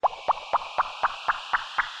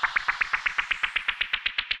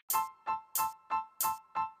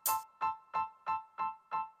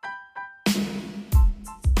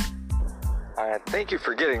Thank you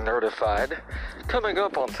for getting notified. Coming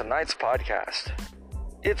up on tonight's podcast,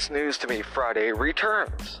 It's News to Me Friday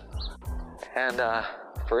returns. And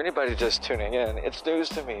for anybody just tuning in, It's News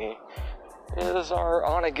to Me is our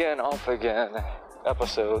on-again, off-again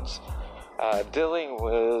episodes dealing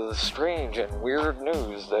with strange and weird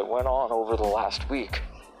news that went on over the last week.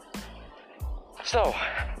 So,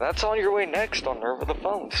 that's on your way next on Nerve of the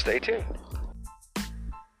Phone. Stay tuned.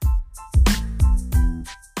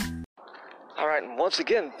 Alright, and once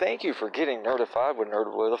again, thank you for getting notified with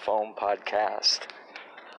Nerd with a Phone podcast.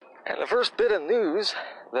 And the first bit of news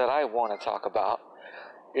that I want to talk about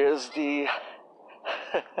is the...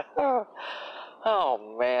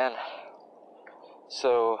 oh, man.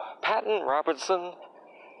 So, Patton Robertson,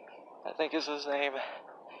 I think is his name,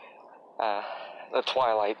 the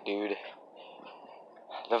Twilight dude,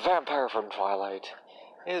 the vampire from Twilight,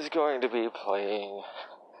 is going to be playing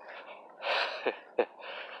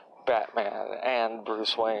Batman and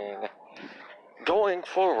Bruce Wayne going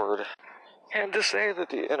forward. And to say that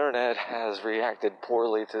the internet has reacted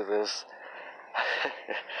poorly to this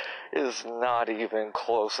is not even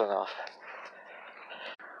close enough.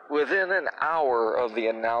 Within an hour of the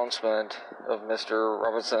announcement of Mr.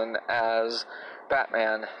 Robertson as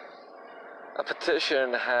Batman, a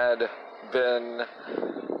petition had been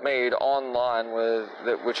made online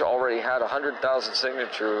which already had 100,000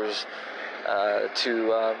 signatures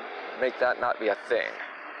to make that not be a thing.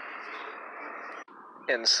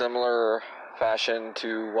 In similar fashion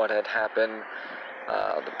to what had happened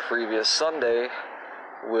the previous Sunday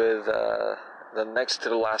with the next to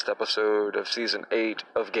the last episode of Season 8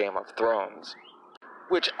 of Game of Thrones,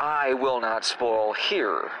 which I will not spoil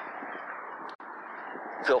here.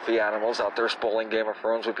 Filthy animals out there spoiling Game of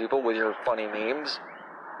Thrones with people with your funny memes.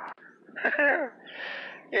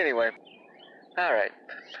 Anyway, alright,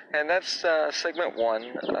 and that's segment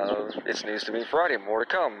 1 of It's News to Me Friday. More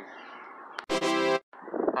to come.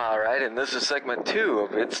 Alright, and this is segment 2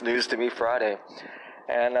 of It's News to Me Friday.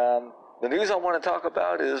 And the news I want to talk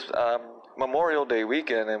about is Memorial Day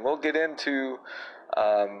weekend, and we'll get into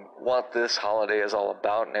what this holiday is all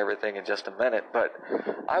about and everything in just a minute. But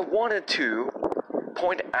I wanted to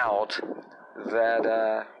point out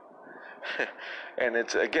that, and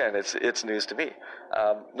it's news to me.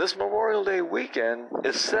 This Memorial Day weekend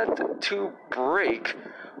is set to break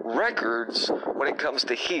records when it comes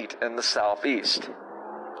to heat in the Southeast.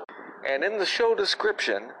 And in the show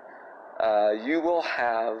description, you will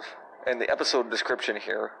have, in the episode description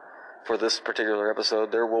here, for this particular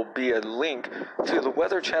episode, there will be a link to the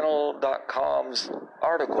weatherchannel.com's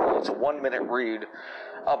article. It's a 1-minute read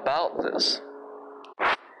about this.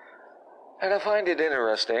 And I find it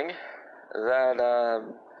interesting that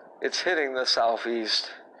it's hitting the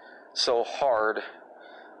Southeast so hard,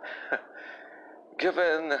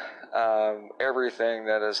 given everything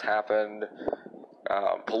that has happened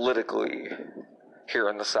politically here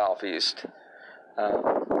in the Southeast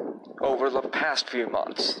over the past few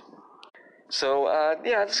months. So,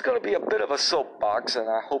 it's going to be a bit of a soapbox, and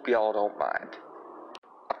I hope y'all don't mind.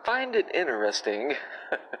 I find it interesting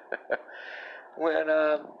when,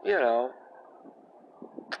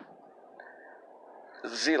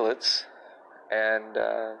 zealots and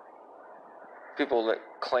people that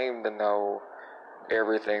claim to know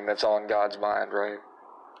everything that's on God's mind, right,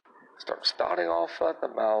 start starting off at the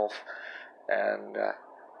mouth and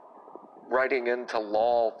writing into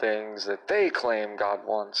law things that they claim God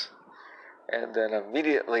wants. And then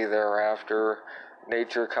immediately thereafter,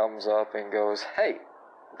 nature comes up and goes, hey,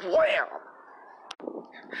 wham!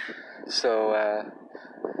 So,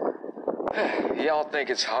 y'all think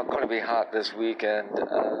it's going to be hot this weekend.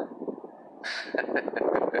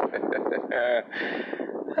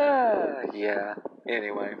 Yeah,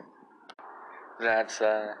 anyway. That's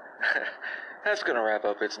going to wrap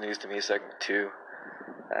up It's News to Me segment 2.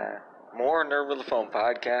 More Nerve with the Phone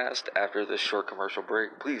podcast after this short commercial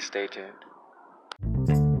break. Please stay tuned.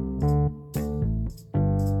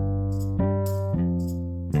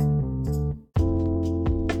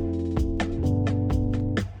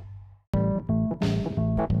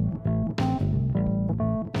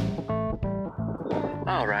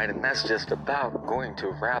 Alright, and that's just about going to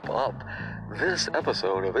wrap up this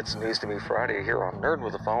episode of It's News to Me Friday here on Nerd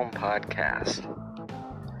with a Phone podcast.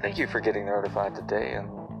 Thank you for getting notified today, and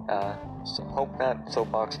hope that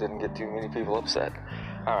soapbox didn't get too many people upset.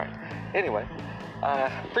 Alright, anyway,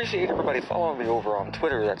 appreciate everybody following me over on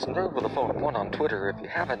Twitter. That's Nerd with a Phone 1 on Twitter. If you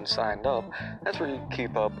haven't signed up, that's where you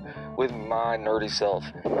keep up with my nerdy self.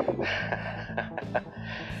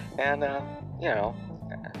 And,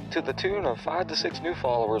 to the tune of 5 to 6 new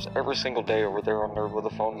followers every single day over there on Nerd with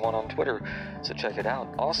a Phone 1 on Twitter, so check it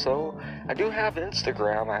out. Also, I do have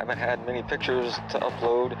Instagram. I haven't had many pictures to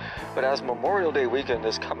upload, but as Memorial Day weekend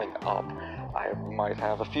is coming up, I might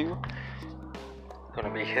have a few. Going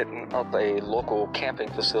to be hitting up a local camping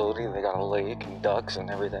facility. They got a lake and ducks and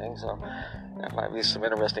everything, so that might be some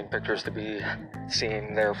interesting pictures to be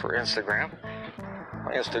seen there for Instagram.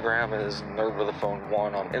 My Instagram is Nerd with a Phone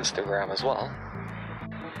 1 on Instagram as well.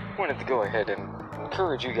 Wanted to go ahead and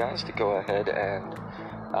encourage you guys to go ahead and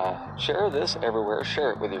share this everywhere.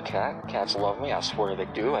 Share it with your cat. Cats love me. I swear they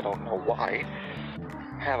do. I don't know why.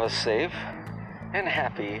 Have a safe and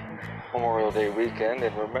happy Memorial Day weekend,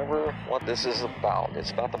 and remember what this is about.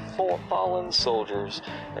 It's about the fallen soldiers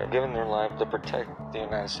that are giving their life to protect the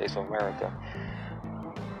United States of America.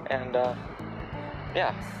 And,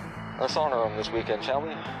 yeah, let's honor them this weekend, shall we?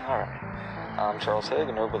 Alright. I'm Charles Haig,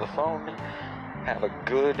 Nerd with a Phone. Have a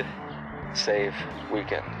good, safe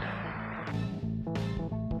weekend.